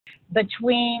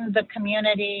between the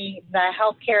community, the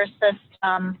healthcare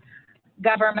system,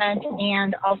 government,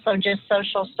 and also just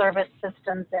social service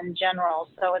systems in general.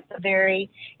 So it's a very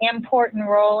important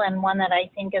role and one that I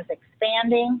think is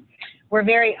expanding. We're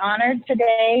very honored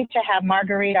today to have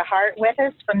Margarita Hart with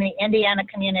us from the Indiana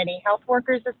Community Health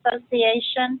Workers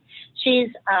Association. She's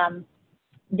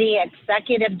the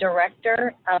executive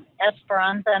director of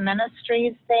Esperanza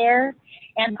Ministries there,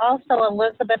 and also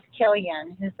Elizabeth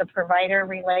Killian, who's the provider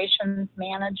relations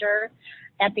manager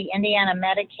at the Indiana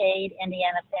Medicaid,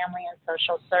 Indiana Family and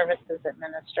Social Services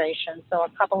Administration. So a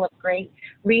couple of great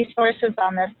resources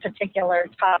on this particular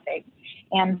topic.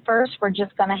 And first, we're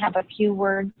just going to have a few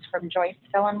words from Joyce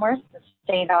Fillenwarth, the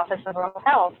State Office of Rural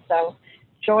Health. So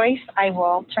Joyce, I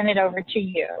will turn it over to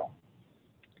you.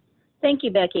 Thank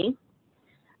you, Becky.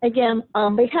 Again,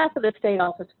 on behalf of the State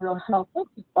Office of Rural Health, thank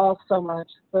you all so much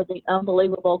for the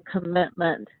unbelievable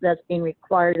commitment that's being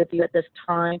required of you at this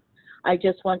time. I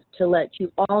just want to let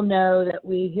you all know that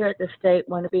we here at the state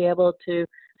want to be able to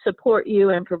support you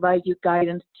and provide you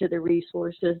guidance to the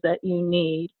resources that you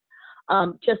need.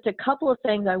 Just a couple of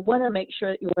things I want to make sure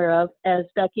that you're aware of. As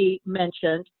Becky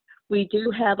mentioned, we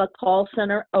do have a call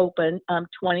center open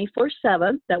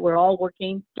 24/7 that we're all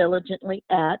working diligently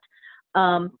at.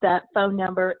 That phone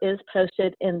number is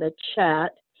posted in the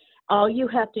chat. All you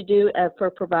have to do for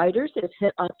providers is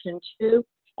hit option 2,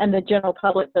 and the general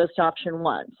public goes to option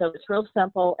 1. So it's real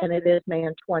simple, and it is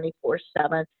manned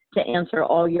 24/7 to answer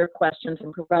all your questions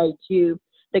and provide you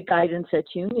the guidance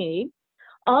that you need.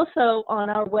 Also on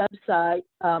our website,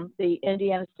 the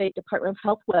Indiana State Department of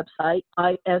Health website,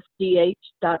 isdh.in.gov,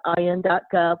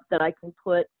 that I can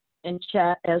put in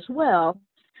chat as well.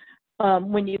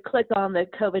 When you click on the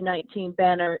COVID-19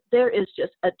 banner, there is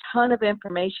just a ton of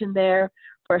information there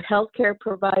for healthcare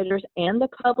providers and the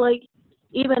public,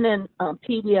 even in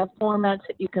PDF formats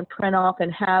that you can print off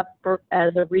and have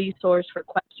as a resource for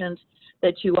questions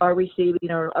that you are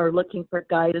receiving or are looking for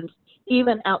guidance,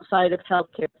 even outside of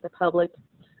healthcare. The public,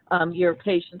 your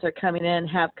patients are coming in,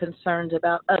 have concerns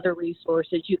about other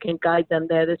resources, you can guide them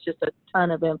there. There's just a ton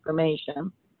of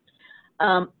information.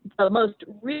 The most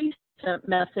recent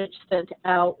message sent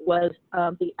out was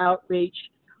the outreach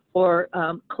for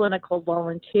clinical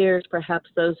volunteers, perhaps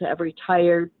those that have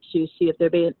retired, to see if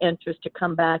there'd be an interest to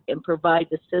come back and provide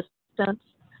assistance.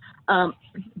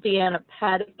 Deanna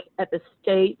Paddock at the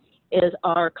state is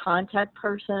our contact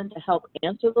person to help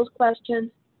answer those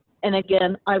questions. And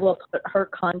again, I will put her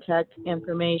contact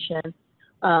information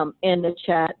in the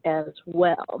chat as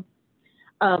well.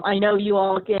 I know you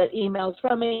all get emails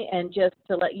from me, and just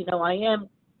to let you know, I am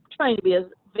trying to be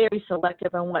very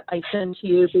selective on what I send to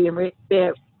you,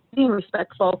 being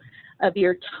respectful of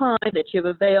your time that you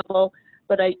have available,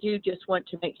 but I do just want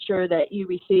to make sure that you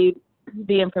receive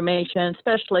the information,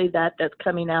 especially that's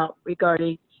coming out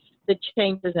regarding the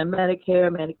changes in Medicare,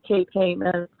 Medicaid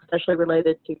payments, especially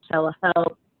related to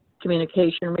telehealth,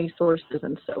 communication resources,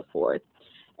 and so forth.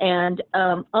 And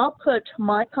I'll put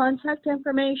my contact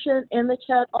information in the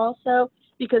chat also,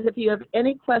 because if you have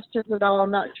any questions at all,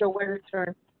 I'm not sure where to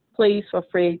turn, please feel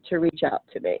free to reach out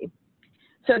to me.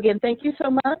 So again, thank you so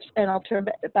much, and I'll turn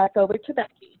it back over to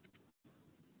Becky.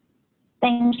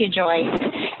 Thank you, Joyce.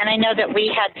 And I know that we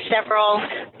had several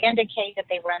indicate that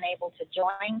they were unable to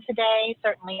join today.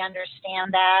 Certainly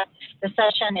understand that. The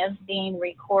session is being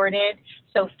recorded,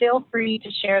 so feel free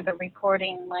to share the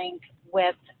recording link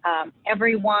with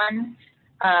everyone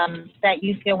that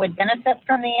you feel would benefit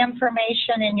from the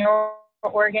information in your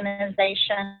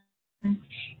organization.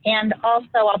 And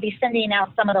also, I'll be sending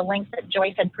out some of the links that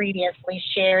Joyce had previously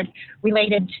shared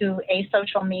related to a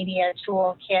social media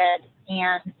toolkit,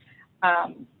 and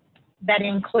that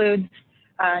includes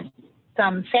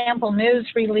some sample news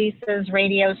releases,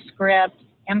 radio scripts,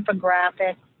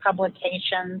 infographics,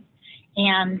 publications,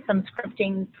 and some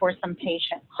scripting for some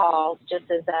patient calls, just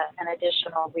as an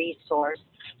additional resource.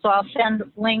 So I'll send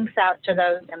links out to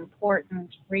those important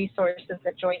resources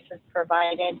that Joyce has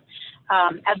provided,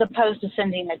 as opposed to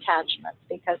sending attachments,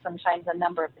 because sometimes a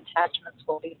number of attachments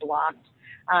will be blocked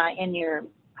in your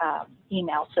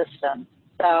email system.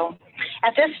 So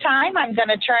at this time, I'm going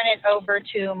to turn it over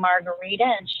to Margarita,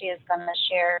 and she is going to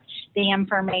share the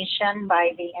information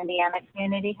by the Indiana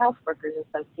Community Health Workers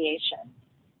Association.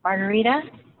 Margarita?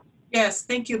 Yes,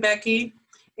 thank you, Becky.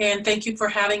 And thank you for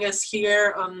having us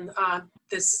here on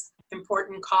this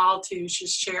important call to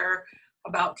just share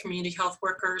about community health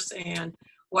workers and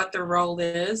what their role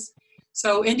is.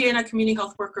 So Indiana Community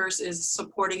Health Workers is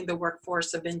supporting the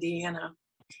workforce of Indiana.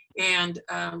 And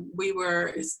we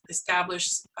were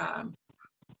established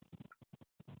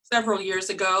several years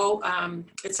ago.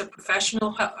 It's a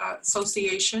professional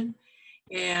association,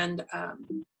 And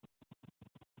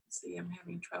let's see, I'm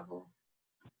having trouble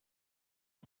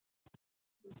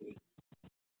moving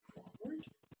forward.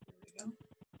 There we go.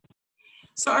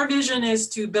 So our vision is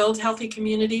to build healthy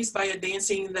communities by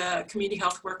advancing the community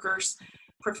health workers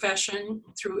profession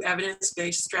through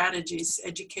evidence-based strategies,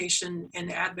 education,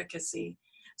 and advocacy.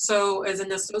 So as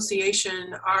an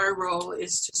association, our role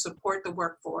is to support the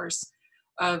workforce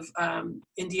of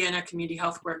Indiana community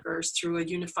health workers through a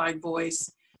unified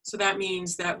voice. So that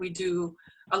means that we do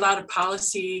a lot of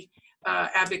policy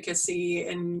advocacy,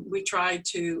 and we try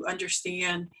to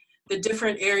understand the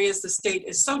different areas. The state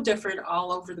is so different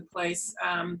all over the place.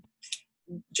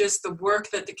 Just the work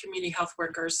that the community health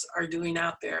workers are doing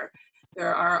out there.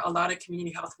 There are a lot of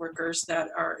community health workers that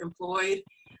are employed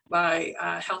by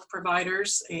health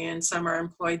providers, and some are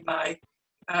employed by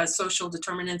social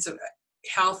determinants of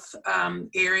health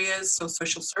areas, so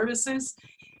social services,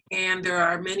 and there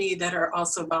are many that are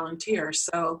also volunteers.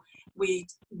 So we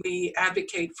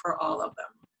advocate for all of them.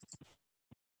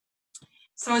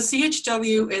 So a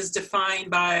CHW is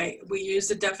defined by, we use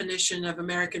the definition of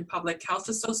American Public Health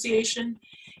Association,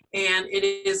 and it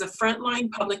is a frontline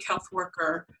public health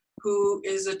worker who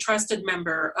is a trusted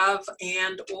member of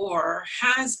and or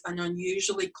has an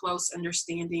unusually close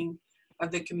understanding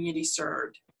of the community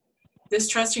served. This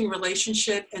trusting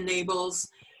relationship enables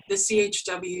the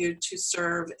CHW to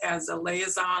serve as a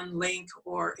liaison, link,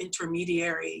 or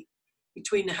intermediary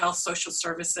between the health social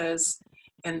services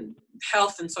and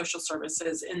health and social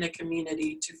services in the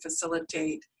community to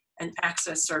facilitate and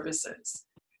access services.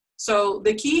 So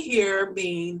the key here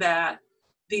being that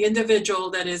the individual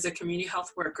that is a community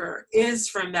health worker is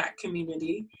from that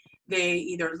community. They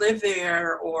either live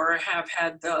there or have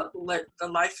had the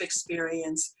life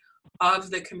experience of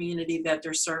the community that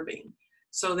they're serving.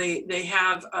 So they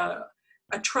have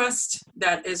a trust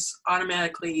that is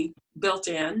automatically built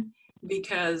in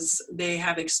because they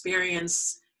have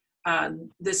experienced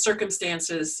the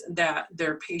circumstances that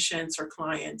their patients or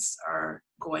clients are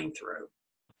going through.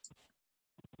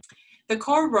 The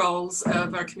core roles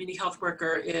of our community health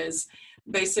worker is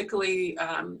basically,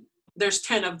 there's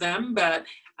 10 of them, but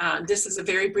this is a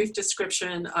very brief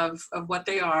description of what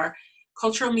they are.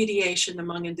 Cultural mediation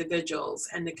among individuals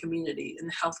and the community in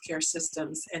the healthcare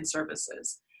systems and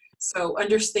services. So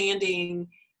understanding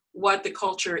what the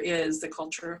culture is, the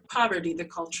culture of poverty, the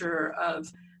culture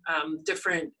of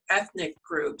different ethnic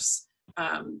groups,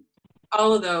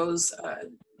 all of those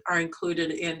are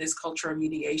included in this cultural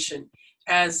mediation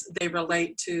as they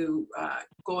relate to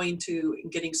going to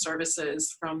and getting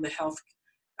services from the health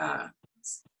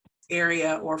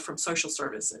area or from social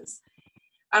services.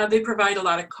 They provide a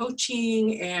lot of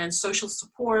coaching and social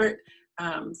support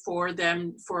for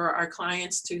our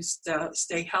clients to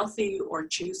stay healthy or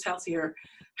choose healthier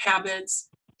habits.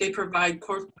 They provide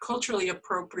culturally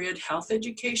appropriate health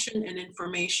education and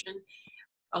information.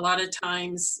 A lot of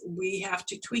times we have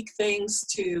to tweak things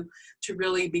to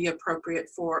really be appropriate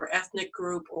for ethnic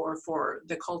group or for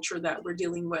the culture that we're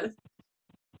dealing with.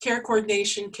 Care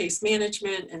coordination, case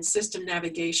management, and system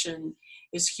navigation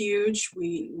is huge.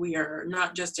 We are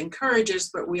not just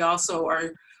encouragers, but we also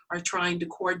are trying to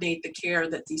coordinate the care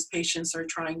that these patients are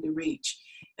trying to reach.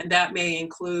 And that may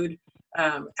include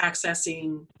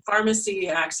accessing pharmacy,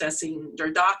 accessing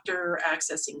their doctor,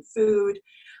 accessing food,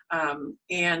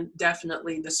 and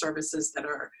definitely the services that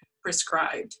are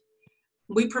prescribed.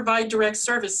 We provide direct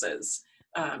services.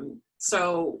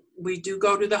 So we do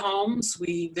go to the homes,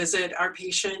 we visit our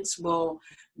patients,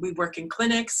 we work in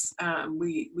clinics,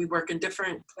 we work in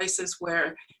different places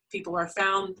where people are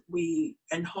found.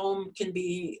 And home can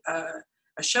be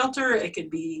a shelter, it could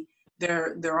be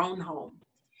their own home.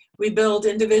 We build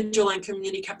individual and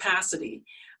community capacity.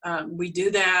 We do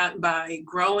that by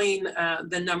growing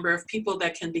the number of people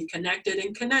that can be connected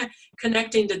and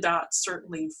connecting the dots,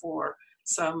 certainly for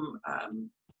some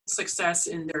success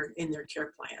in their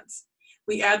care plans.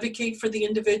 We advocate for the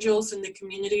individuals in the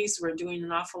communities. We're doing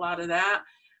an awful lot of that,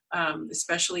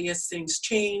 especially as things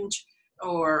change,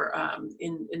 or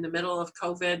in the middle of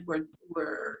COVID,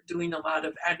 we're doing a lot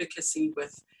of advocacy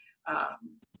with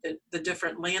the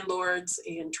different landlords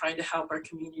and trying to help our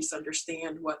communities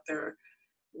understand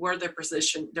where their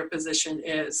position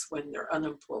is when they're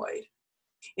unemployed.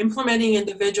 Implementing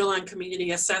individual and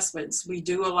community assessments. We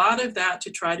do a lot of that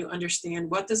to try to understand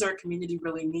what does our community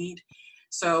really need.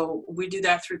 So we do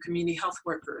that through community health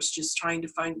workers, just trying to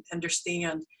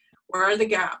understand where are the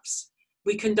gaps.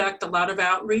 We conduct a lot of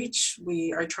outreach.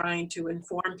 We are trying to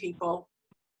inform people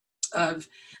of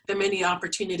the many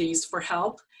opportunities for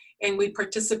help, and we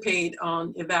participate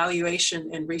on evaluation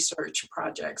and research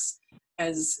projects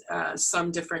as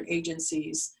some different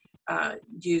agencies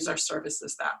use our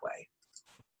services that way.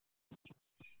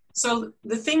 So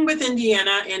the thing with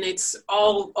Indiana, and it's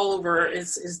all over,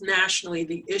 is nationally,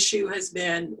 the issue has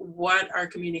been what are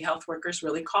community health workers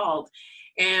really called?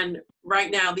 And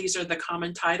right now, these are the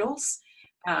common titles.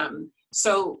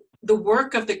 So the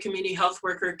work of the community health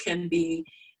worker can be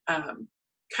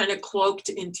kind of cloaked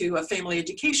into a family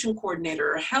education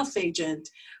coordinator, a health agent.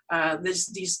 There's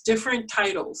these different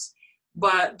titles,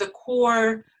 but the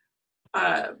core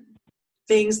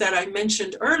things that I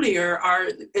mentioned earlier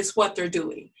is what they're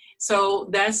doing. So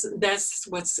that's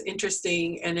what's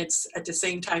interesting, and it's at the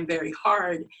same time very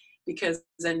hard, because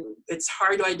then it's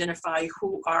hard to identify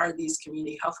who are these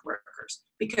community health workers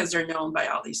because they're known by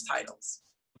all these titles.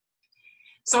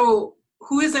 So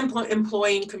who is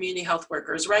employing community health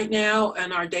workers? Right now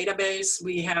in our database,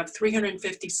 we have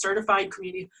 350 certified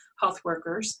community health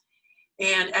workers.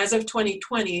 And as of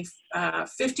 2020,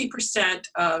 50%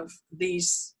 of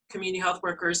these community health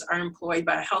workers are employed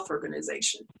by a health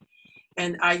organization.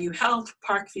 And IU Health,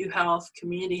 Parkview Health,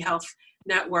 Community Health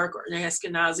Network, or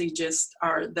Ashkenazi just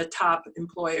are the top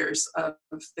employers of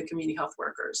the community health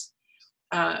workers.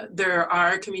 There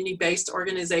are community-based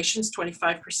organizations,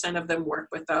 25% of them work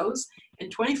with those,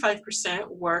 and 25%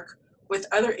 work with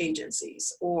other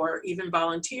agencies or even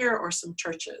volunteer or some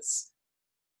churches.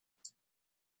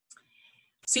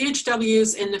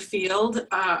 CHWs in the field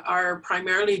are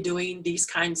primarily doing these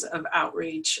kinds of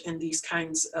outreach and these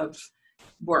kinds of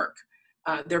work.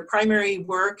 Their primary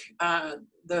work,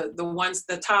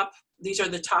 these are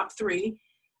the top three.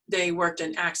 They worked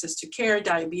in access to care,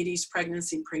 diabetes,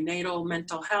 pregnancy, prenatal,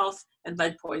 mental health, and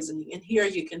lead poisoning. And here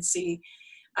you can see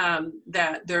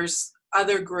that there's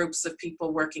other groups of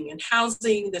people working in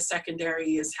housing. The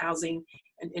secondary is housing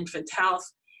and infant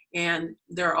health. And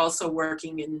they're also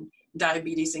working in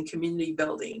diabetes and community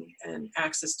building and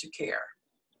access to care.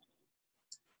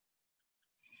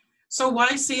 So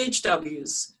why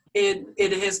CHWs?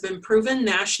 It has been proven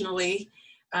nationally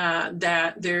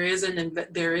that there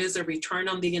is a return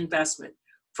on the investment.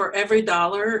 For every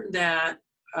dollar that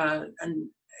a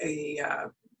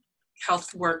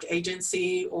health work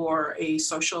agency or a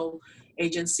social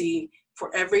agency,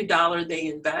 for every dollar they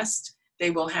invest,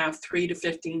 they will have $3 to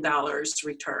 $15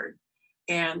 return.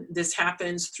 And this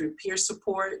happens through peer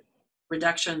support,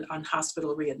 reduction on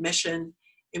hospital readmission,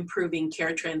 improving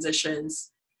care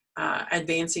transitions,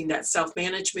 advancing that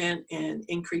self-management, and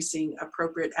increasing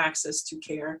appropriate access to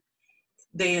care.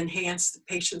 They enhance the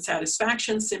patient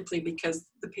satisfaction simply because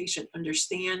the patient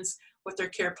understands what their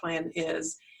care plan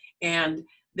is, and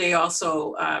they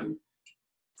also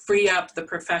free up the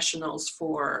professionals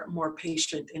for more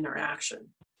patient interaction.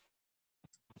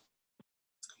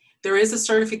 There is a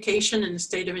certification in the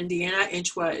state of Indiana.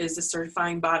 INCHWA is the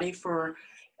certifying body for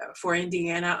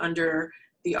Indiana under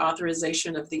the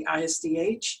authorization of the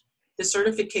ISDH. The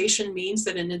certification means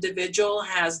that an individual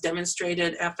has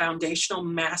demonstrated a foundational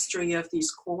mastery of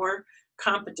these core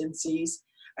competencies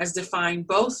as defined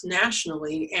both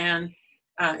nationally and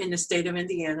in the state of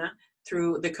Indiana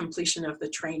through the completion of the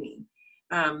training.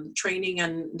 Training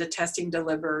and the testing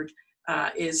delivered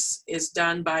is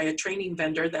done by a training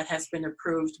vendor that has been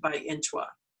approved by INCHWA.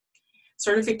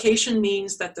 Certification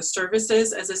means that the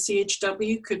services as a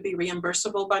CHW could be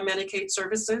reimbursable by Medicaid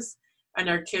services and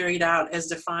are carried out as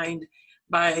defined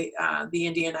by the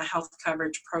Indiana Health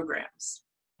Coverage Programs.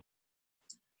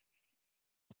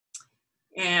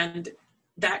 And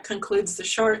that concludes the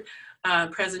short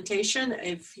presentation.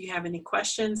 If you have any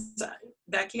questions,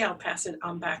 Becky, I'll pass it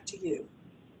on back to you.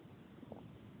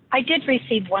 I did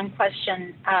receive one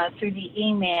question through the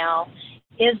email.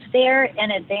 Is there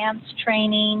an advanced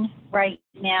training right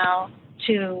now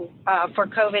for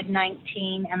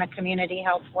COVID-19 and a community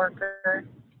health worker?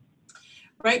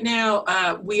 Right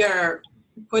now, we are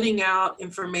putting out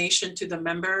information to the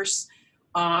members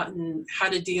on how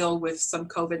to deal with some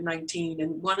COVID-19.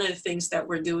 And one of the things that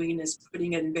we're doing is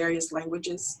putting it in various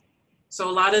languages. So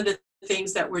a lot of the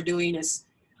things that we're doing is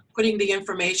putting the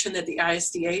information that the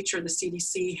ISDH or the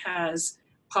CDC has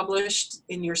published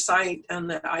in your site, on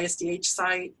the ISDH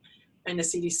site and the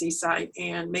CDC site,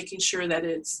 and making sure that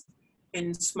it's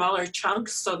in smaller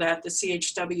chunks so that the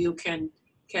CHW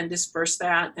can disperse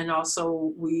that. And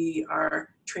also we are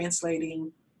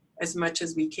translating as much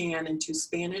as we can into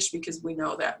Spanish because we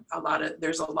know that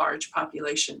there's a large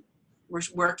population. We're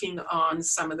working on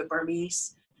some of the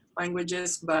Burmese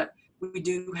languages, but we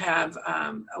do have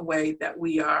a way that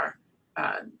we are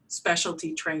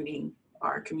specialty training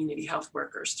our community health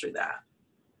workers through that.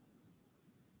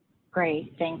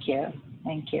 Great, thank you,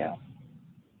 thank you.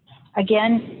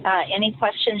 Again, any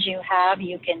questions you have,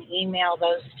 you can email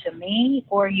those to me,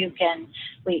 or you can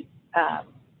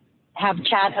have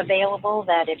chat available,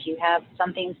 that if you have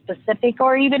something specific,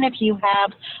 or even if you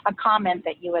have a comment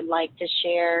that you would like to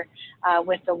share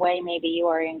with the way maybe you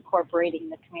are incorporating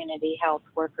the community health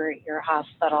worker at your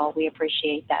hospital, we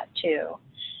appreciate that too.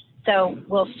 So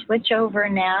we'll switch over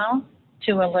now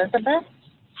to Elizabeth.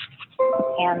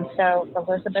 And so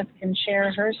Elizabeth can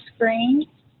share her screen.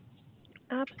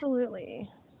 Absolutely.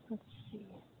 Let's see.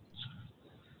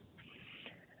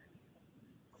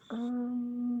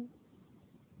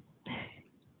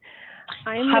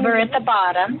 Hover at the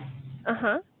bottom.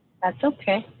 Uh-huh. That's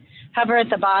okay. Hover at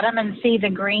the bottom and see the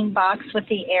green box with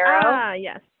the arrow. Ah,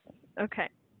 yes. Okay.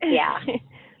 Yeah.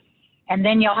 And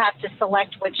then you'll have to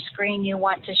select which screen you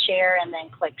want to share and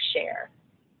then click share.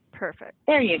 Perfect.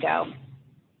 There you go.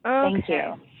 Okay. Thank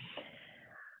you.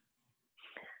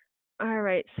 All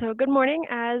right, so good morning.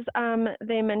 As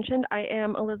they mentioned, I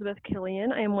am Elizabeth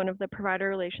Killian. I am one of the Provider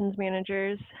Relations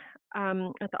Managers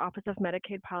at the Office of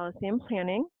Medicaid Policy and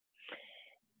Planning.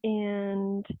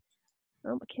 And,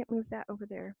 oh, I can't move that over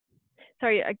there.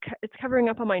 Sorry, it's covering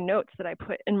up on my notes that I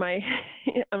put in my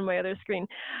on my other screen.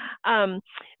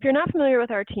 If you're not familiar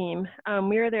with our team,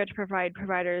 we are there to provide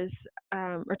providers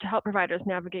or to help providers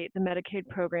navigate the Medicaid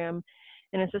program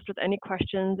and assist with any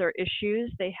questions or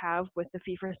issues they have with the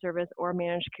fee-for-service or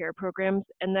managed care programs.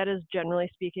 And that is generally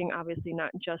speaking, obviously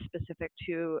not just specific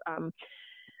to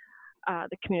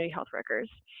the community health workers.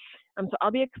 So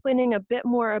I'll be explaining a bit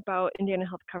more about Indiana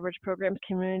Health Coverage Program's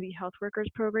Community Health Workers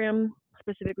Program,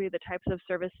 specifically the types of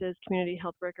services community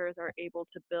health workers are able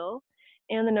to bill,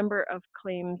 and the number of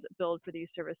claims billed for these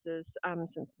services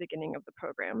since the beginning of the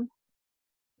program.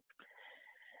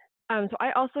 So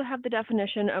I also have the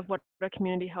definition of what a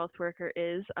community health worker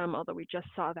is, although we just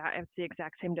saw that. It's the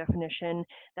exact same definition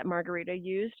that Margarita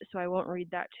used, so I won't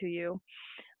read that to you.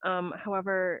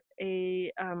 However, a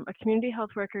community health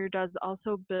worker does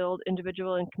also build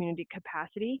individual and community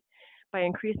capacity by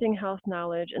increasing health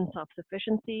knowledge and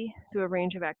self-sufficiency through a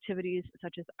range of activities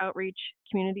such as outreach,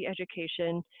 community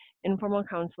education, informal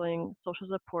counseling, social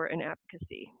support, and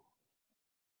advocacy.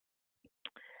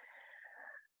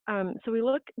 So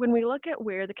when we look at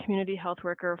where the community health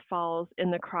worker falls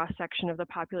in the cross-section of the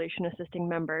population assisting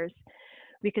members,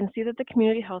 we can see that the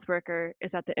community health worker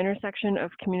is at the intersection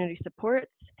of community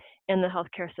supports and the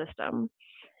healthcare system.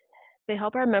 They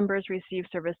help our members receive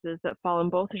services that fall in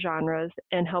both genres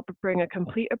and help bring a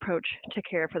complete approach to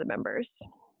care for the members.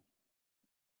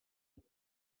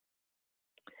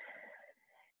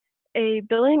 A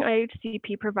billing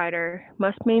IHCP provider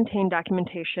must maintain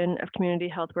documentation of community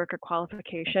health worker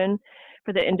qualification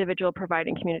for the individual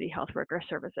providing community health worker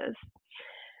services.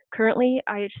 Currently,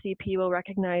 IHCP will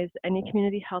recognize any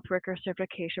community health worker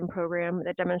certification program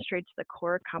that demonstrates the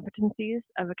core competencies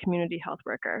of a community health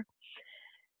worker.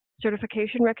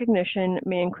 Certification recognition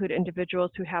may include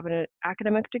individuals who have an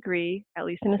academic degree, at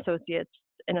least an associate's,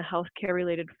 in a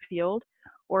healthcare-related field,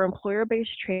 or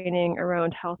employer-based training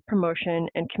around health promotion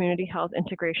and community health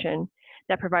integration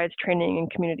that provides training in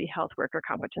community health worker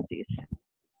competencies.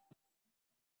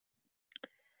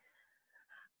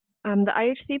 The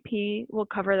IHCP will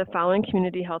cover the following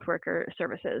community health worker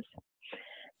services: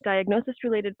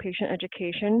 diagnosis-related patient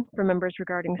education for members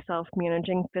regarding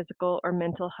self-managing physical or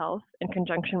mental health in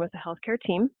conjunction with a healthcare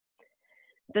team.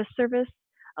 This service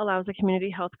allows a community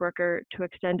health worker to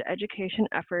extend education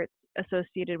efforts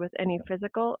associated with any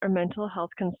physical or mental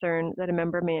health concern that a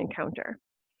member may encounter.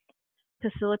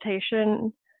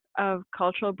 Facilitation of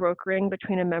cultural brokering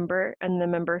between a member and the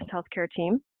member's healthcare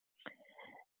team.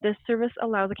 This service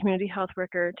allows a community health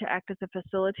worker to act as a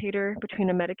facilitator between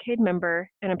a Medicaid member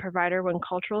and a provider when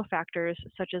cultural factors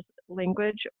such as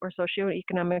language or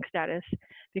socioeconomic status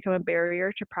become a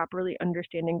barrier to properly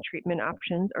understanding treatment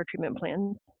options or treatment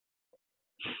plans.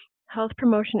 Health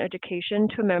promotion education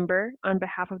to a member on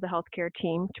behalf of the healthcare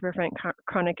team to prevent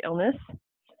chronic illness.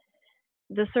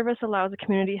 This service allows a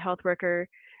community health worker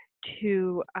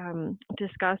to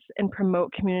discuss and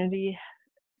promote to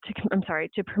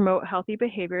promote healthy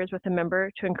behaviors with a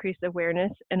member to increase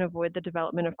awareness and avoid the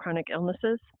development of chronic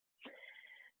illnesses.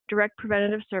 Direct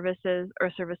preventative services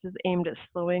or services aimed at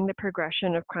slowing the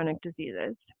progression of chronic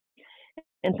diseases.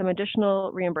 And some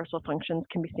additional reimbursable functions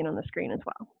can be seen on the screen as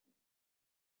well.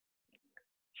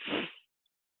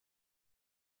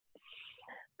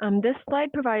 This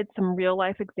slide provides some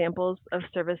real-life examples of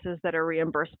services that are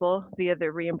reimbursable via the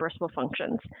reimbursable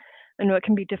functions. I know it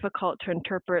can be difficult to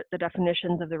interpret the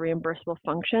definitions of the reimbursable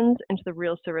functions into the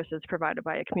real services provided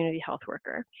by a community health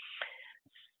worker.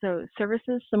 So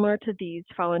services similar to these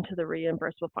fall into the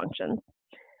reimbursable functions.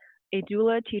 A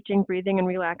doula teaching breathing and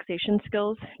relaxation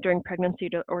skills during pregnancy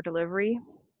or delivery.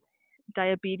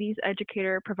 diabetes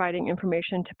educator providing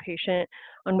information to patient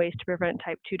on ways to prevent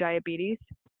type 2 diabetes,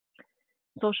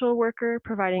 social worker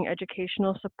providing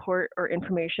educational support or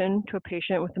information to a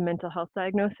patient with a mental health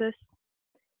diagnosis,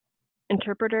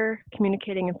 interpreter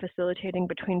communicating and facilitating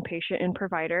between patient and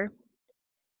provider,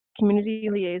 community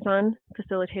liaison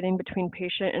facilitating between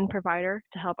patient and provider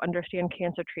to help understand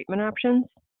cancer treatment options,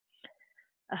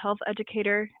 a health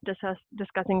educator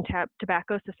discussing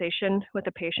tobacco cessation with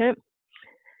a patient,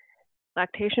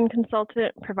 lactation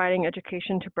consultant providing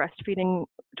education to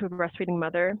a breastfeeding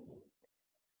mother,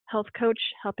 health coach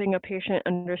helping a patient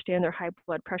understand their high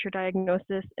blood pressure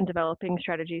diagnosis and developing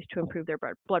strategies to improve their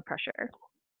blood pressure.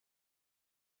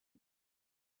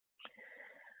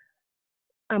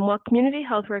 While community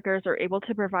health workers are able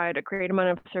to provide a great amount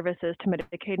of services to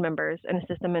Medicaid members and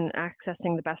assist them in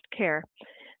accessing the best care,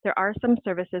 there are some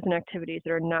services and activities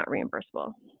that are not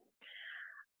reimbursable.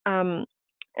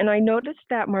 And I noticed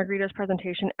that Margarita's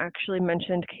presentation actually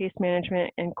mentioned case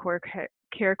management and core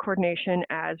care coordination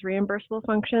as reimbursable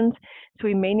functions. So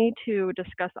we may need to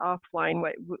discuss offline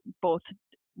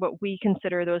what we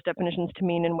consider those definitions to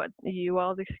mean and what you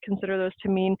all consider those to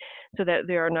mean, so that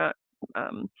they are not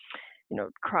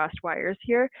crossed wires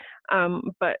here.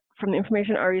 But from the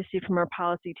information I received from our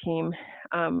policy team,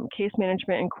 case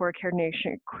management and core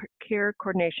care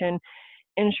coordination,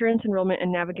 insurance enrollment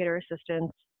and navigator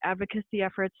assistance, advocacy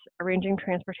efforts, arranging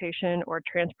transportation or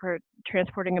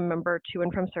transporting a member to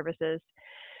and from services,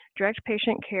 direct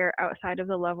patient care outside of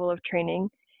the level of training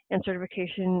and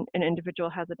certification an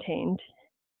individual has attained.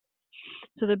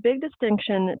 So the big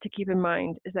distinction to keep in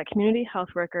mind is that community health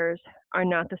workers are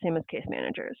not the same as case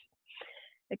managers.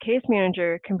 A case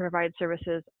manager can provide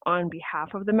services on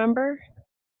behalf of the member,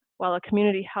 while a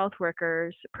community health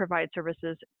workers provide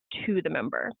services to the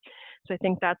member. So I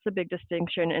think that's a big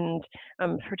distinction, and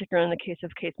particularly in the case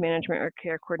of case management or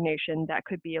care coordination, that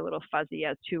could be a little fuzzy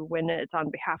as to when it's on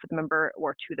behalf of the member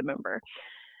or to the member.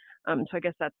 So I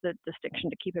guess that's the distinction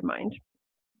to keep in mind.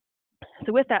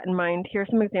 So with that in mind, here are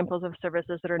some examples of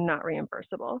services that are not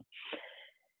reimbursable.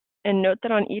 And note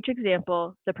that on each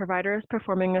example, the provider is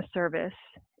performing a service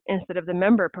instead of the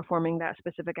member performing that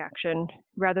specific action,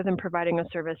 rather than providing a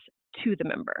service to the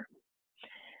member.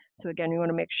 So again, we want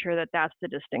to make sure that that's the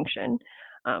distinction,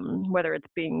 whether it's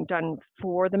being done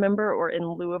for the member or in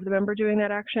lieu of the member doing that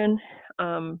action,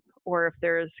 or if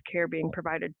there is care being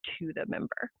provided to the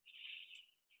member.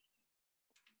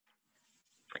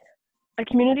 A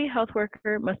community health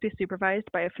worker must be supervised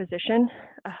by a physician,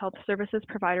 a health services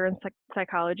provider in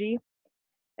psychology,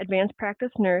 advanced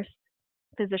practice nurse,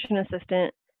 physician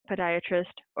assistant, podiatrist,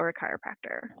 or a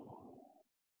chiropractor.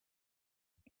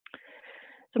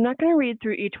 So I'm not going to read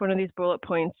through each one of these bullet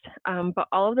points, but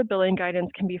all of the billing guidance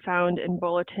can be found in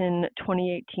Bulletin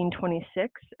 2018-26,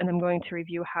 and I'm going to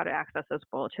review how to access those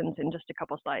bulletins in just a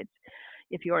couple slides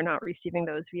if you are not receiving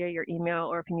those via your email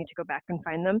or if you need to go back and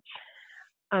find them.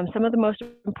 Some of the most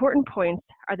important points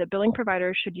are that billing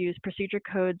providers should use procedure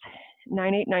codes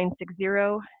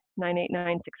 98960,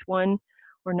 98961,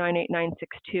 or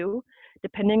 98962,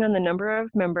 depending on the number of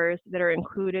members that are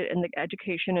included in the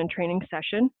education and training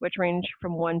session, which range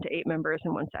from 1 to 8 members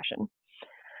in one session.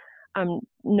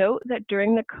 Note that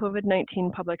during the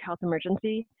COVID-19 public health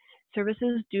emergency,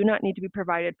 services do not need to be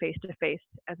provided face-to-face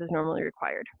as is normally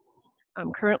required.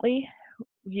 Currently,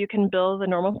 you can bill the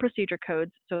normal procedure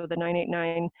codes, so the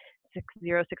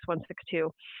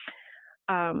 989606162,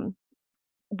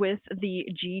 with the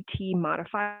GT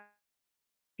modifier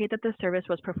that the service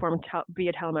was performed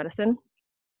via telemedicine.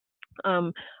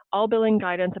 All billing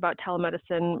guidance about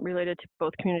telemedicine related to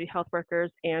both community health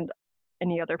workers and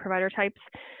any other provider types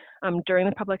during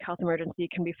the public health emergency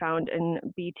can be found in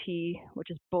BT, which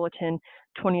is Bulletin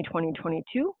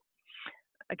 2020-22.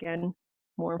 Again,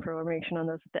 more information on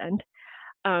those at the end.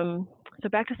 So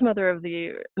back to some other of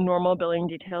the normal billing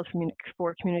details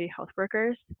for community health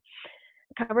workers.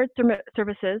 Covered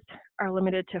services are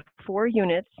limited to 4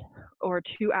 units or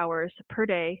 2 hours per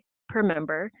day per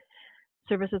member.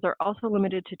 Services are also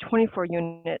limited to 24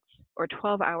 units or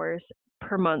 12 hours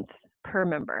per month per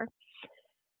member.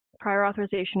 Prior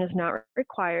authorization is not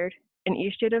required, and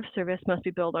each date of service must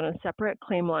be billed on a separate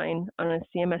claim line on a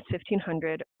CMS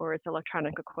 1500 or its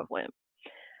electronic equivalent.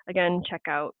 Again, check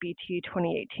out BT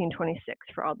 2018-26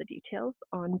 for all the details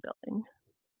on billing.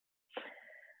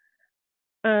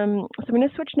 So I'm going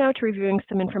to switch now to reviewing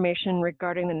some information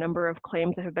regarding the number of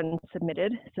claims that have been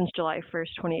submitted since July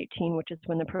 1st, 2018, which is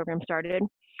when the program started.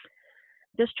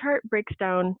 This chart breaks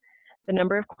down the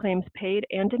number of claims paid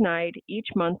and denied each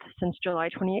month since July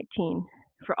 2018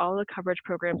 for all the coverage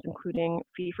programs, including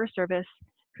Fee for Service,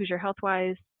 Who's Your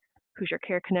HealthWise, Who's Your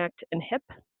Care Connect, and HIP.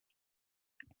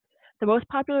 The most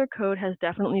popular code has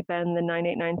definitely been the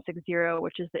 98960,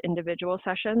 which is the individual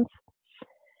sessions.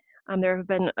 There have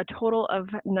been a total of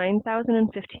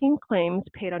 9,015 claims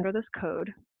paid under this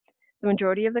code. The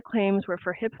majority of the claims were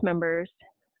for HIP members,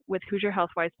 with Hoosier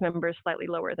Healthwise members slightly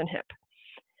lower than HIP.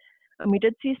 We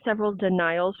did see several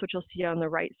denials, which you'll see on the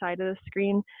right side of the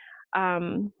screen,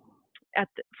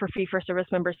 for fee-for-service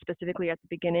members specifically at the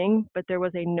beginning, but there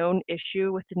was a known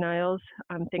issue with denials.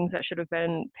 Things that should have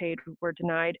been paid were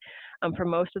denied for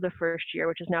most of the first year,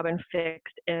 which has now been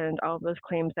fixed, and all of those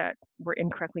claims that were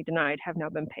incorrectly denied have now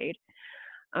been paid.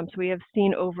 So we have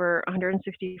seen over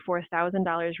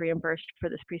 $164,000 reimbursed for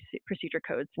this procedure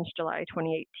code since July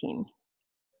 2018.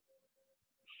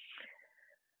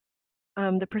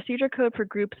 The procedure code for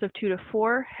groups of 2 to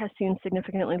 4 has seen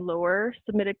significantly lower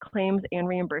submitted claims and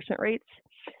reimbursement rates.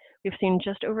 We've seen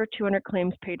just over 200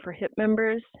 claims paid for HIP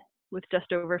members, with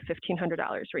just over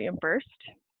 $1,500 reimbursed.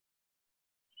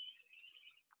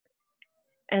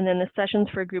 And then the sessions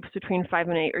for groups between 5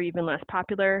 and 8 are even less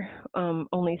popular.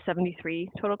 Only 73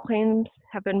 total claims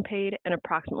have been paid and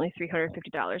approximately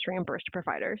 $350 reimbursed to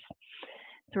providers.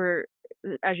 So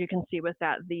as you can see with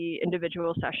that, the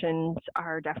individual sessions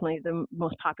are definitely the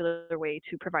most popular way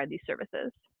to provide these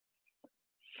services.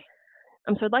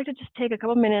 So I'd like to just take a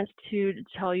couple minutes to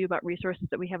tell you about resources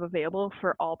that we have available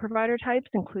for all provider types,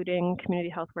 including community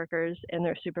health workers and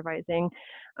their supervising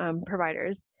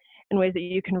providers, in ways that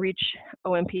you can reach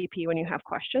OMPP when you have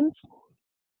questions.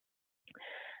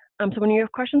 So when you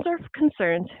have questions or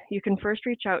concerns, you can first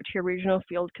reach out to your regional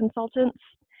field consultants.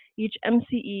 Each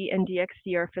MCE and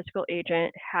DXC or fiscal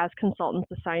agent has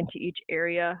consultants assigned to each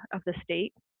area of the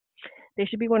state. They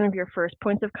should be one of your first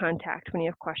points of contact when you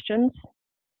have questions.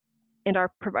 And our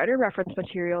provider reference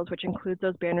materials, which include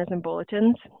those banners and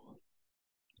bulletins,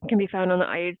 can be found on the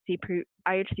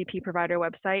IHCP provider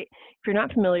website. If you're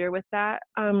not familiar with that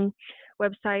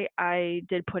website, I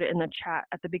did put it in the chat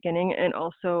at the beginning, and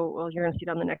also, well, you're going to see it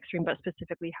on the next screen, but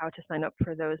specifically how to sign up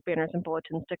for those banners and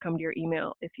bulletins to come to your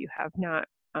email if you have not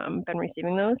been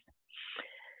receiving those.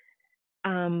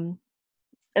 And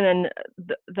then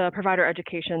the provider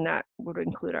education, that would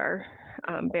include our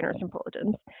banners and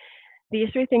bulletins. These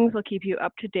 3 things will keep you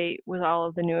up to date with all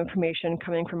of the new information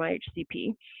coming from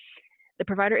IHCP. The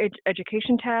provider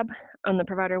education tab on the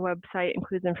provider website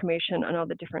includes information on all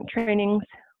the different trainings,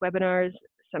 webinars,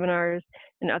 seminars,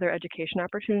 and other education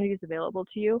opportunities available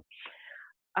to you.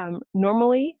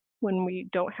 Normally, when we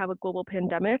don't have a global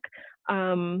pandemic,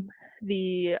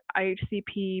 the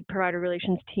IHCP provider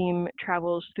relations team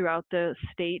travels throughout the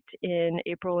state in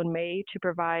April and May to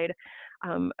provide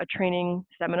a training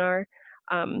seminar.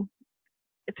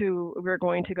 We're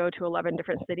going to go to 11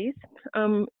 different cities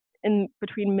in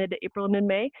between mid-April and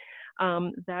mid-May.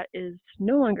 That is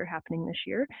no longer happening this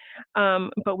year,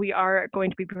 but we are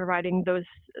going to be providing those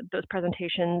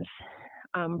presentations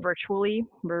virtually.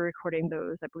 We're recording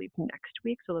those, I believe, next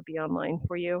week, so they'll be online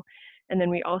for you. And then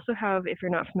we also have, if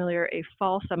you're not familiar, a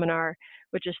fall seminar,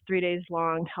 which is 3 days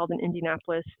long, held in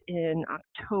Indianapolis in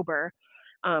October.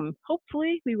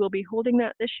 Hopefully, we will be holding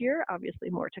that this year, obviously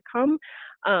more to come.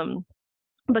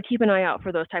 But keep an eye out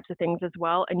for those types of things as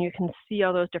well, and you can see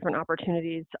all those different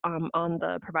opportunities on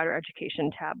the provider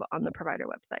education tab on the provider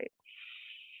website.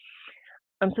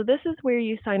 So this is where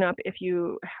you sign up if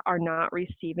you are not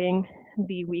receiving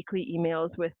the weekly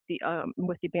emails with the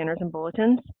banners and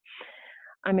bulletins.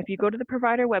 If you go to the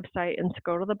provider website and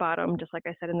scroll to the bottom, just like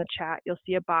I said in the chat, you'll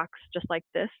see a box just like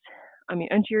this. You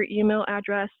enter your email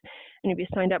address, and you'll be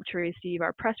signed up to receive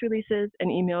our press releases and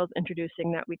emails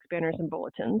introducing that week's banners and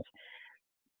bulletins.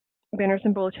 Banners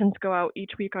and bulletins go out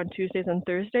each week on Tuesdays and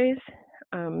Thursdays,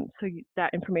 so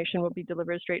that information will be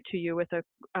delivered straight to you with a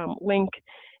link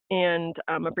and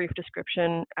a brief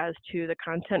description as to the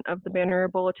content of the banner or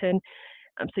bulletin,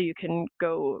 so you can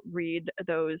go read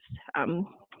those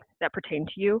that pertain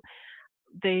to you.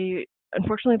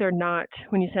 Unfortunately, they're not,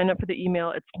 when you sign up for the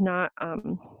email, it's not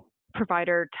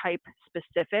provider type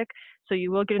specific, so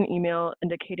you will get an email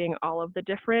indicating all of the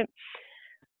different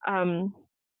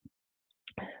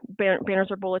banners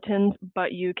or bulletins,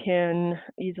 but you can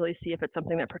easily see if it's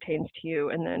something that pertains to you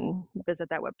and then visit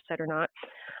that website or not.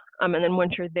 And then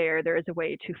once you're there, there is a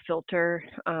way to filter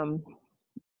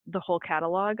the whole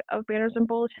catalog of banners and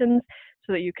bulletins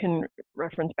so that you can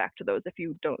reference back to those if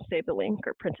you don't save the link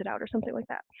or print it out or something like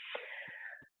that.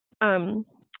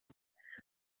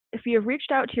 If you have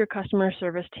reached out to your customer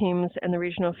service teams and the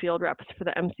regional field reps for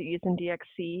the MCEs and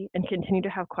DXC and continue to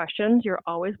have questions, you're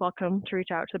always welcome to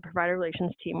reach out to the provider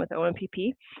relations team with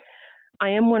OMPP. I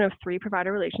am one of 3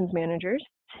 provider relations managers,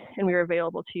 and we are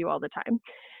available to you all the time.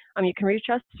 You can reach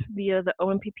us via the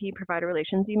OMPP provider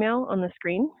relations email on the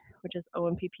screen, which is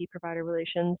OMPP Provider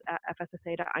Relations at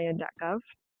fssa.in.gov.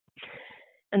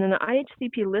 And then the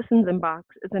IHCP Listens inbox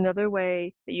is another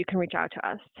way that you can reach out to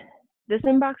us. This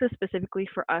inbox is specifically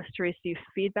for us to receive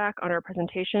feedback on our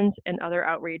presentations and other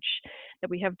outreach that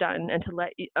we have done, and to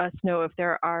let us know if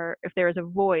there is a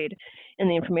void in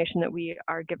the information that we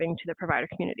are giving to the provider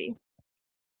community.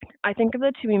 I think of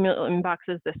the two email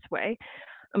inboxes this way.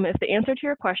 If the answer to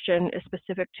your question is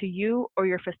specific to you or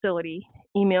your facility,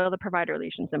 email the Provider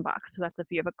Relations inbox. So that's if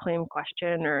you have a claim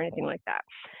question or anything like that.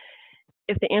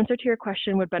 If the answer to your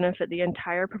question would benefit the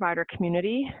entire provider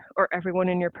community or everyone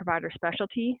in your provider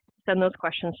specialty, send those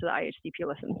questions to the IHCP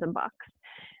Listens inbox.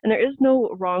 And there is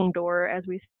no wrong door, as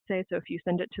we say, so if you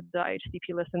send it to the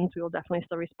IHCP Listens, we will definitely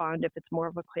still respond if it's more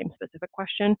of a claim-specific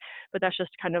question, but that's just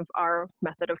kind of our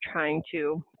method of trying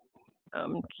to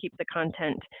keep the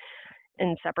content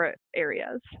in separate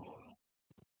areas.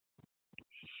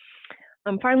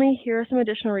 Finally, here are some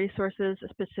additional resources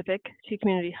specific to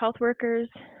community health workers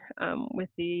with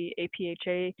the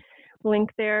APHA link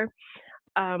there.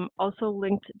 Also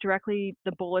linked directly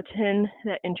the bulletin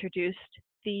that introduced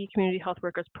the Community Health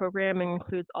Workers Program and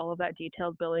includes all of that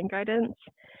detailed billing guidance.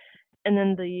 And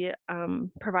then the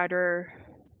provider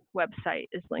website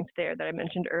is linked there that I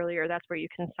mentioned earlier. That's where you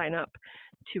can sign up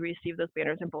to receive those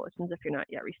banners and bulletins if you're not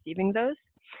yet receiving those.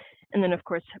 And then, of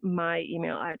course, my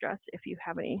email address if you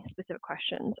have any specific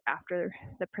questions after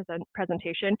the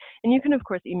presentation. And you can, of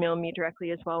course, email me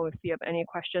directly as well if you have any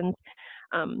questions.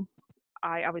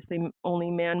 I obviously only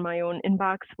man my own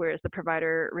inbox, whereas the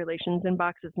Provider Relations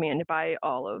inbox is manned by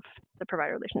all of the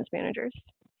Provider Relations managers.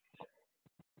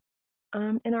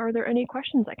 And are there any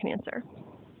questions I can answer?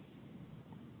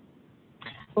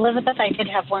 Elizabeth, I did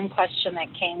have one question that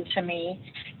came to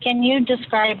me. Can you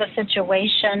describe a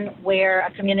situation where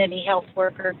a community health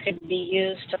worker could be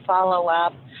used to follow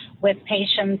up with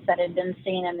patients that had been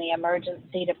seen in the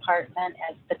emergency department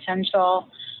as potential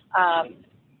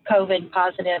COVID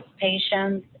positive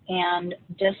patients and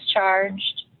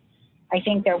discharged? I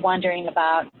think they're wondering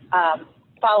about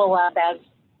follow up as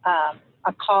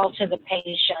a call to the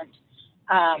patient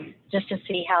just to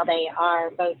see how they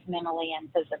are both mentally and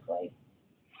physically.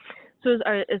 So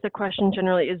is the question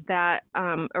generally, is that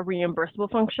a reimbursable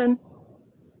function?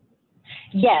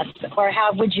 Yes, or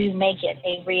how would you make it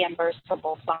a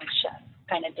reimbursable function?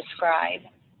 Kind of describe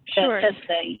to assist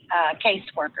the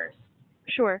caseworkers.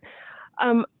 Sure.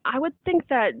 I would think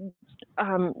that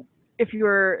if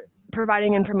you're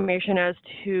providing information as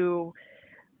to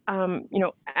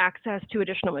access to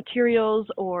additional materials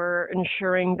or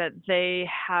ensuring that they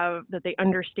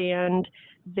understand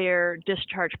their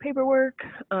discharge paperwork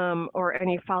or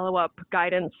any follow-up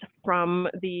guidance from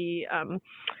the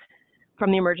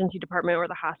emergency department or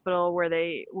the hospital where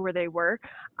they were,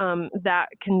 that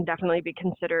can definitely be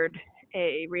considered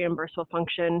a reimbursable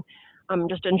function.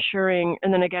 Just ensuring,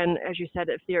 and then again, as you said,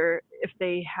 if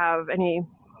they have any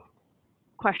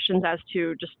questions as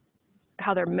to just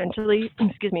how they're mentally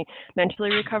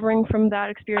recovering from that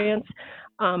experience,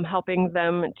 helping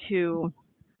them to,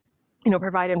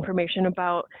 provide information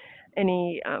about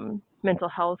any mental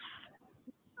health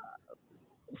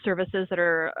services that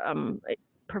are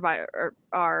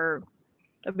are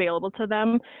available to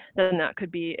them, then that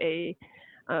could be a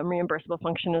reimbursable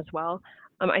function as well.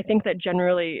 I think that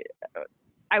generally,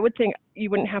 I would think you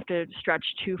wouldn't have to stretch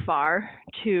too far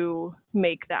to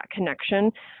make that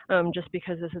connection, just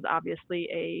because this is obviously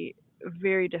a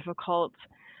very difficult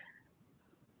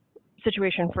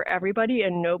situation for everybody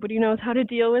and nobody knows how to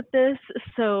deal with this.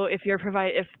 So if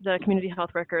the community health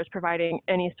worker is providing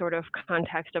any sort of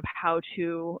context of how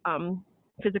to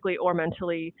physically or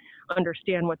mentally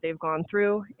understand what they've gone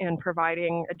through and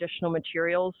providing additional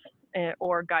materials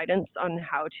or guidance on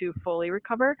how to fully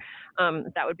recover,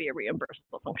 that would be a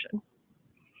reimbursable function.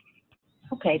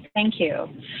 Okay, thank you.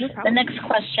 No problem. The next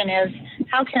question is,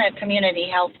 how can a community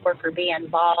health worker be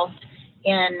involved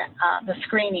in the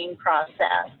screening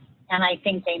process? And I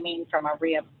think they mean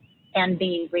and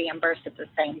be reimbursed at the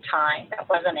same time. That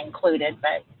wasn't included,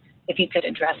 but if you could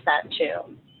address that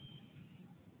too.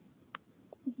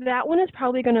 That one is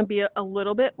probably going to be a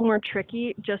little bit more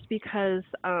tricky just because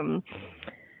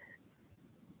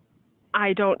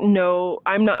I don't know,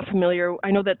 I'm not familiar.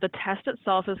 I know that the test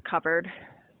itself is covered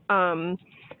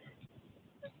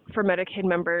for Medicaid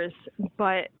members,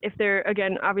 but if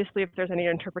obviously if there's any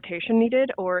interpretation needed,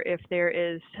 or if there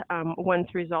is, once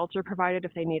results are provided,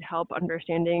 if they need help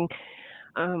understanding,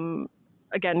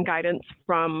 again, guidance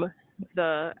from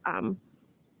the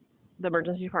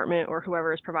emergency department or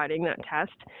whoever is providing that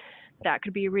test, that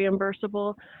could be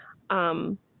reimbursable.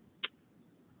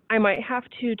 I might have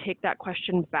to take that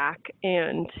question back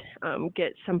and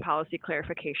get some policy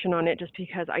clarification on it, just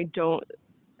because I don't,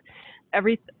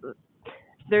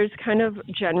 there's kind of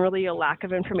generally a lack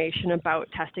of information about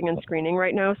testing and screening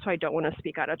right now, so I don't want to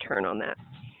speak out of turn on that.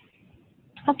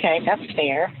 Okay, that's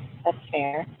fair. That's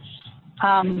fair.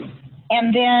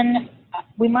 And then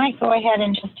we might go ahead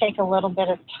and just take a little bit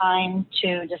of time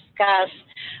to discuss.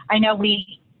 I know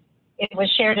it was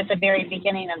shared at the very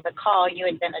beginning of the call, you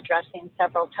had been addressing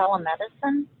several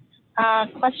telemedicine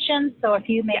questions. So if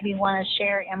you maybe want to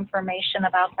share information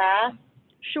about that.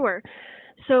 Sure.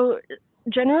 So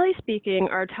generally speaking,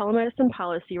 our telemedicine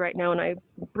policy right now, and I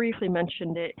briefly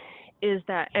mentioned it, is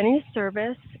that any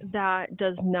service that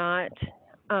does not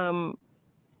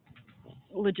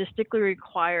logistically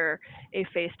require a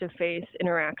face-to-face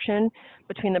interaction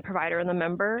between the provider and the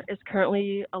member is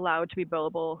currently allowed to be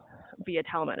billable via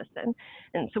telemedicine.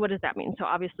 And so what does that mean? So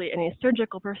obviously any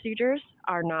surgical procedures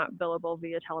are not billable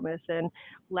via telemedicine.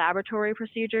 Laboratory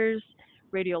procedures,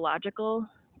 radiological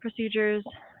procedures,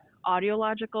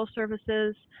 audiological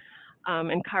services,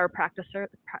 and chiropractic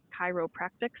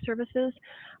services.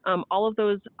 All of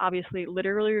those obviously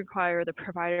literally require the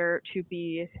provider to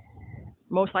be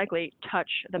most likely touch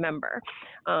the member.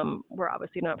 We're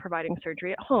obviously not providing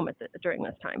surgery at home during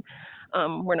this time.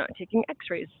 We're not taking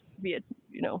x-rays via,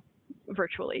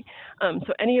 virtually.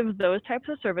 So any of those types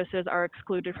of services are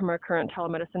excluded from our current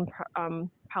telemedicine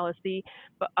policy.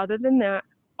 But other than that,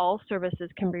 all services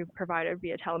can be provided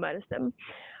via telemedicine.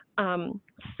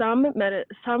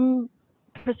 Some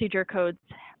procedure codes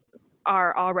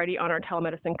are already on our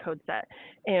telemedicine code set.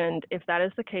 And if that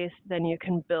is the case, then you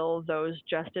can bill those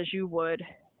just as you would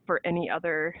for any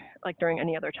other, like during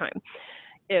any other time.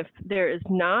 If there is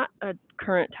not a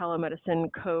current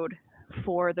telemedicine code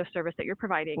for the service that you're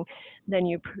providing, then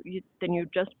you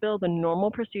just bill the normal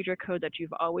procedure code that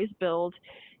you've always billed,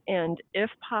 and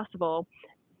if possible,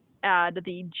 add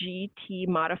the GT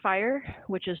modifier,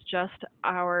 which is just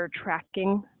our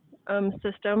tracking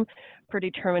system for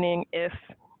determining if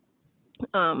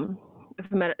a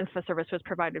service was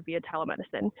provided via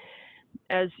telemedicine.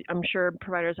 As I'm sure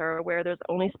providers are aware, there's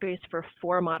only space for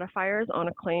 4 modifiers on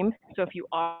a claim. So if you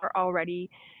are already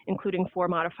including 4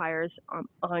 modifiers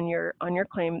on your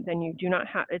claim, then you do not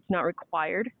have, it's not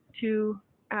required to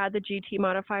add the GT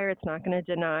modifier. It's not going to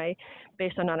deny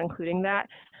based on not including that.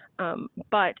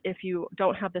 But if you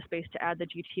don't have the space to add the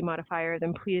GT modifier,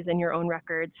 then please, in your own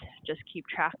records, just keep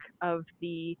track of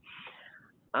the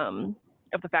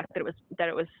fact that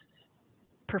it was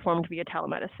performed via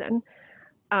telemedicine.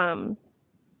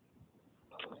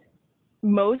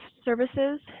 Most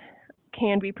services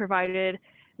can be provided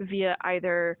via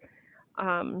either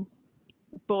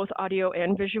both audio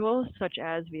and visual, such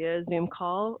as via Zoom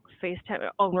call, FaceTime.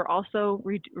 Oh, we're also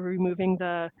removing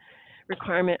the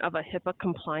requirement of a HIPAA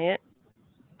compliant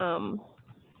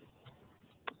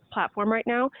platform right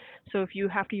now. So if you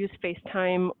have to use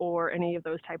FaceTime or any of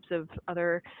those types of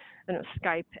other,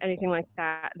 Skype, anything like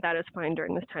that, that is fine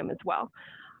during this time as well.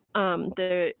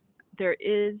 There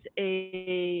is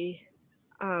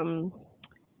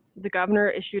the governor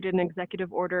issued an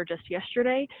executive order just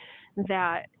yesterday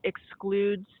that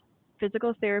excludes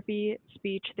physical therapy,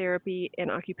 speech therapy,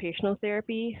 and occupational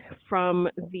therapy from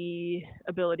the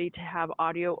ability to have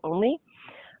audio only.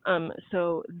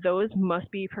 So those must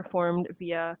be performed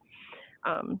via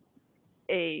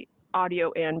a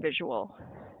audio and visual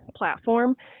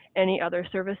platform. Any other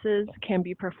services can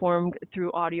be performed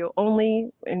through audio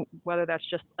only, and whether that's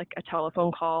just like a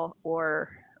telephone call or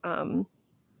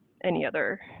any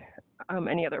other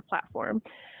platform.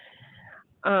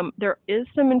 There is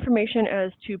some information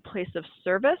as to place of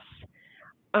service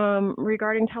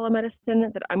regarding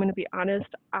telemedicine that I'm going to be honest,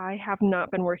 I have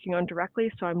not been working on directly,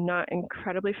 so I'm not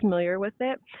incredibly familiar with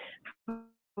it.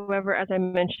 However, as I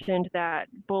mentioned, that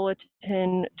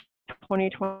Bulletin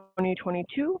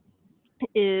 2020-22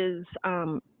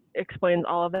 explains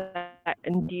all of that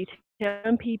in detail.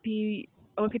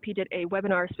 OMPP did a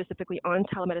webinar specifically on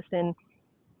telemedicine,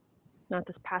 not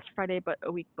this past Friday, but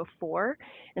a week before.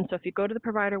 And so if you go to the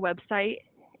provider website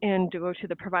and go to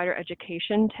the provider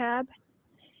education tab,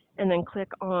 and then click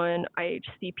on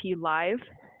IHCP Live,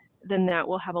 then that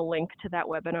will have a link to that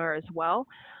webinar as well.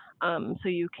 So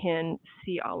you can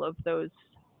see all of those,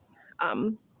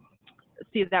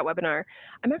 see that webinar.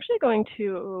 I'm actually going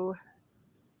to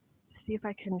see if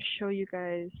I can show you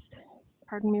guys,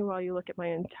 pardon me while you look at my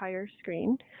entire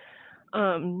screen. But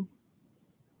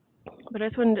I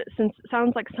just wanted to, since it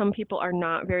sounds like some people are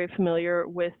not very familiar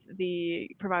with the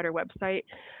provider website.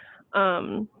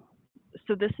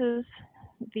 So this is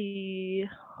the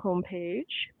homepage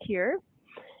here.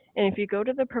 And if you go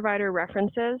to the provider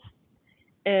references,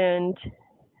 and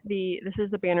this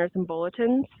is the banners and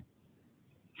bulletins,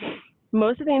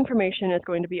 most of the information is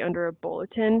going to be under a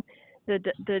bulletin. The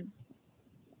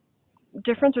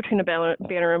difference between a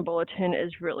banner and bulletin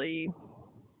is really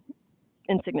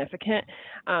insignificant,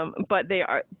 but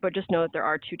just know that there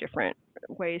are two different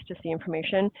ways to see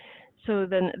information. So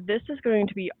then this is going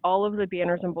to be all of the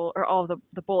banners and all of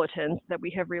the bulletins that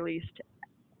we have released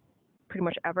pretty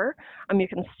much ever. You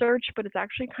can search, but it's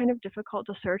actually kind of difficult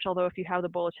to search, although if you have the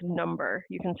bulletin number,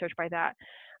 you can search by that.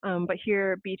 But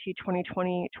here, BT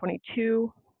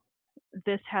 2020-22,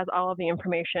 this has all of the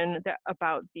information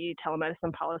about the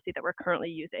telemedicine policy that we're currently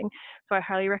using. So I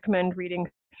highly recommend reading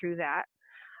through that.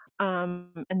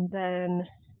 And then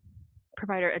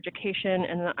provider education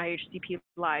and the IHCP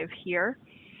live here.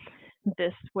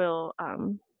 This will,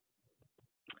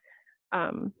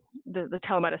 the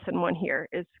telemedicine one here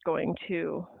is going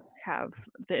to have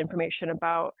the information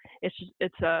about,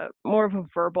 it's a more of a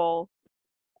verbal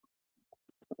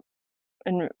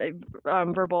and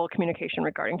verbal communication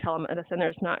regarding telemedicine.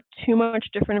 There's not too much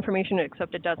different information,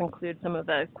 except it does include some of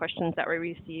the questions that were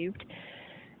received.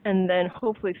 And then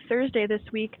hopefully Thursday this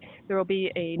week, there will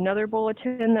be another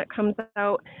bulletin that comes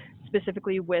out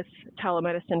specifically with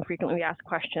telemedicine frequently asked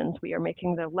questions. We are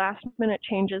making the last minute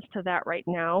changes to that right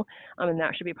now, and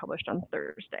that should be published on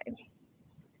Thursday.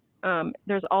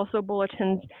 There's also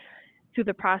bulletins through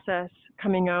the process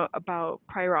coming out about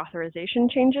prior authorization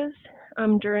changes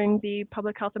during the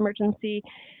public health emergency,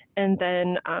 and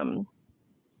then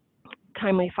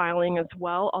timely filing as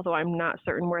well, although I'm not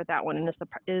certain where that one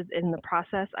is in the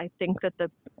process. I think that the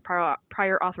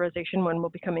prior authorization one will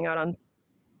be coming out on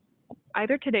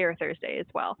either today or Thursday as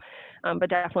well, but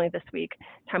definitely this week.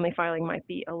 Timely filing might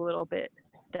be a little bit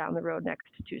down the road next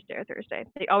Tuesday or Thursday.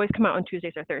 They always come out on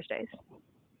Tuesdays or Thursdays.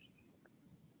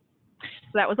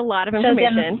 So that was a lot of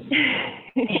information.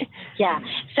 Yeah,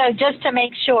 so just to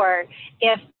make sure,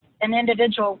 if an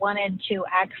individual wanted to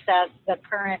access the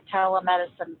current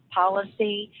telemedicine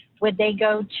policy, would they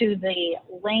go to the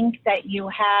link that you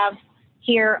have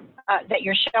here that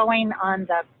you're showing on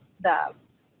the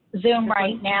Zoom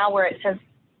right now where it says,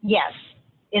 yes,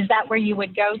 is that where you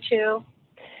would go to?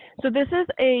 So this is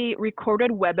a recorded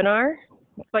webinar,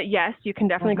 but yes, you can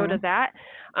definitely go to that.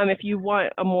 If you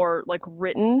want a more like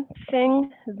written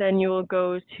thing, then you will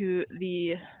go to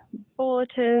the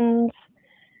bulletins.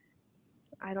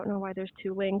 I don't know why there's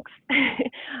two links.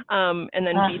 And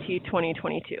then BT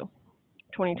 2022,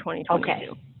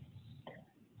 2020-22.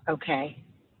 Okay.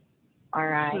 All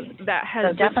right. So that has,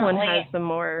 so this one has the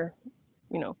more,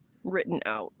 written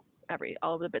out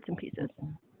all of the bits and pieces.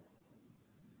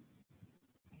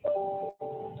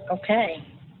 Okay.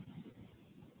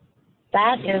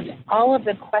 That is all of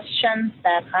the questions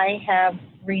that I have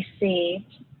received.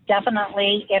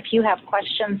 Definitely, if you have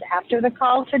questions after the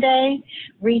call today,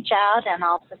 reach out and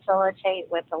I'll facilitate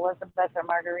with Elizabeth or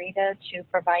Margarita to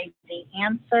provide the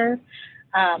answer.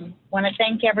 Want to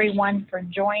thank everyone for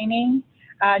joining.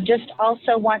 Just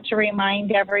also want to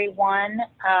remind everyone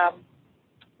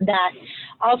that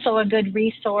also a good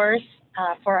resource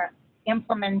for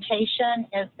implementation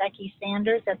is Becky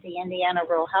Sanders at the Indiana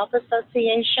Rural Health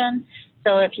Association.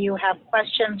 So if you have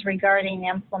questions regarding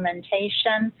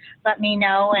implementation, let me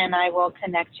know and I will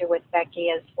connect you with Becky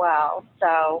as well.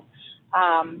 So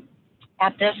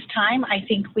at this time, I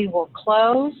think we will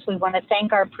close. We want to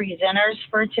thank our presenters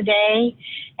for today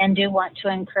and do want to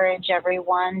encourage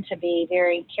everyone to be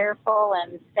very careful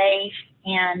and safe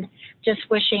and just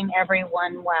wishing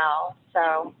everyone well.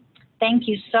 So thank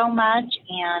you so much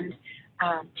and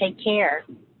take care.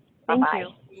 Bye-bye. Thank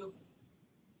you.